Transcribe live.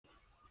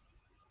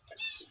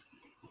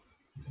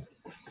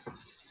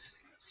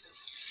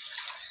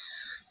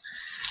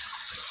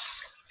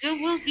There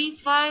will be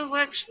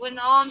fireworks when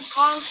on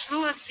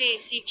Karlsruher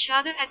face each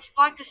other at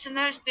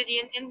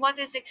Sparkasenerspedian in what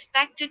is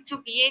expected to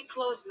be a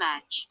close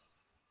match.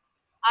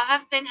 I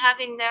have been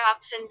having their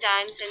ups and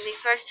downs in the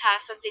first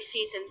half of the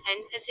season,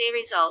 and as a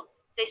result,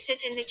 they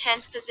sit in the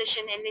 10th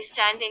position in the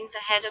standings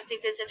ahead of the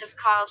visit of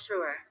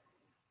Karlsruher.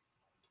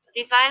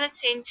 The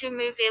Violets aim to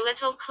move a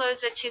little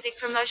closer to the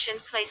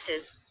promotion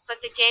places,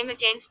 but the game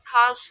against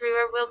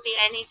Karlsruher will be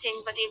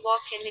anything but a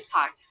walk in the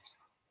park.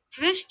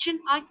 Christian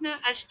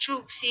Eigner as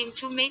Trug seem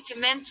to make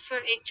amends for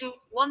a 2-1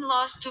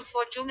 loss to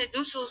Fortuna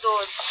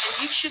Düsseldorf,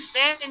 and you should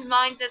bear in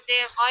mind that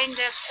they are eyeing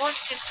their fourth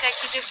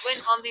consecutive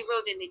win on the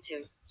road in the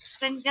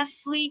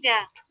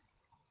Bundesliga.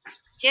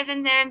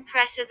 Given their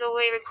impressive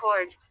away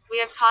record,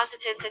 we are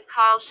positive that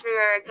Karlsruhe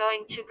are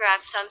going to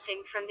grab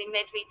something from the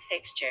midweek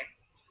fixture.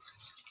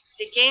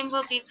 The game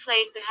will be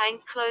played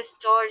behind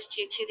closed doors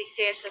due to the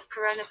fears of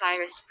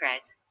coronavirus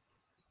spread.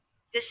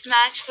 This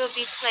match will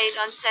be played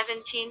on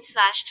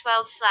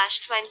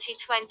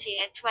 17/12/2020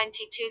 at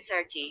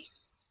 22:30.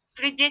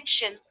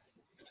 Prediction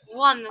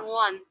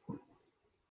 1-1.